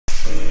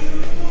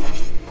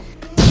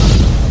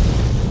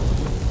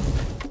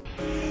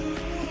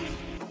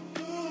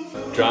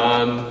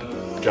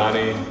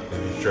Johnny,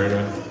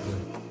 Shurna.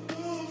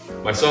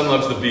 My son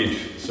loves the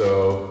beach,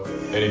 so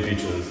any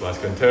beaches, Las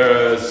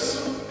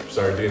Canteras,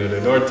 Sardina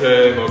del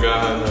Norte,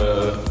 Mogan,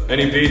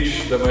 any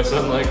beach that my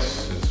son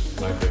likes is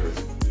my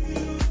favorite.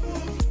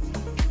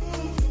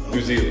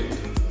 New Zealand.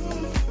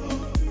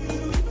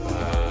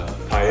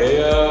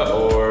 Paella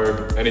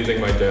or anything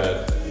my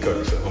dad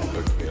cooks, a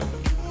home-cooked meal.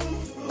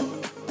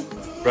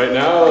 Right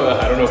now,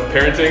 I don't know if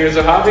parenting is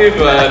a hobby,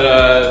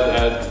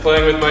 but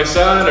playing with my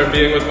son or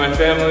being with my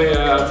family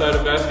outside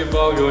of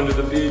basketball, going to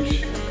the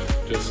beach,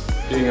 just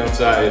being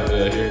outside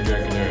here in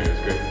Gran Canaria is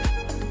great.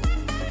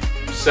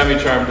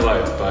 Semi-Charmed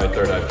Life by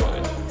Third Eye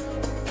Blind.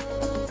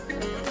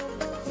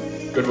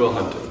 Good Will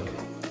Hunting.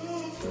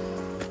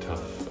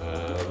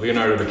 Tough.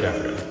 Leonardo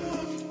DiCaprio.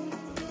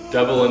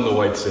 Devil in the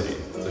White City,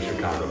 the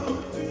Chicago book.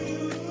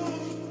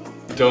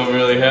 Don't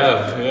really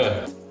have,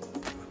 yeah.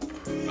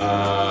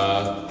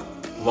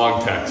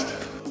 Long text.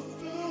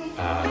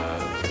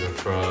 Either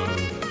from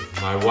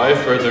my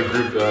wife or the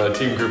group,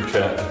 team group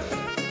chat.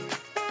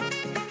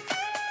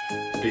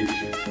 Beach.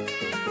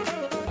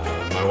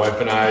 My wife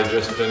and I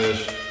just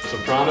finished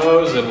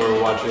Sopranos and we're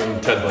watching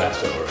Ted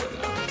Lasso right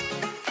now.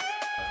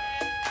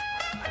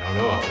 I don't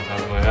know off the top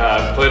of my head.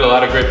 I've played a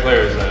lot of great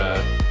players.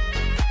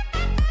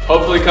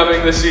 Hopefully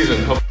coming this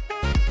season.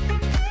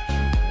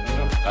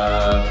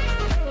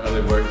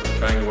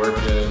 Trying to work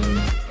in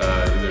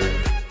either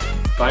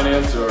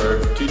finance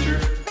or teacher.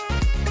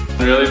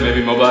 Really,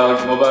 maybe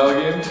mobile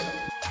games?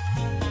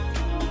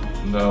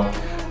 No.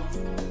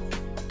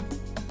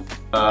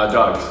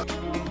 Dogs.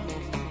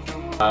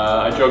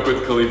 I joke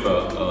with Khalifa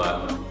a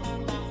lot.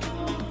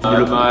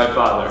 My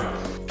father.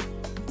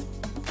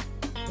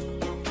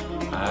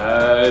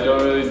 I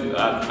don't really...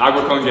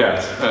 agua con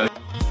gas.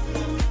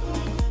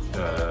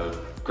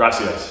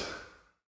 Gracias.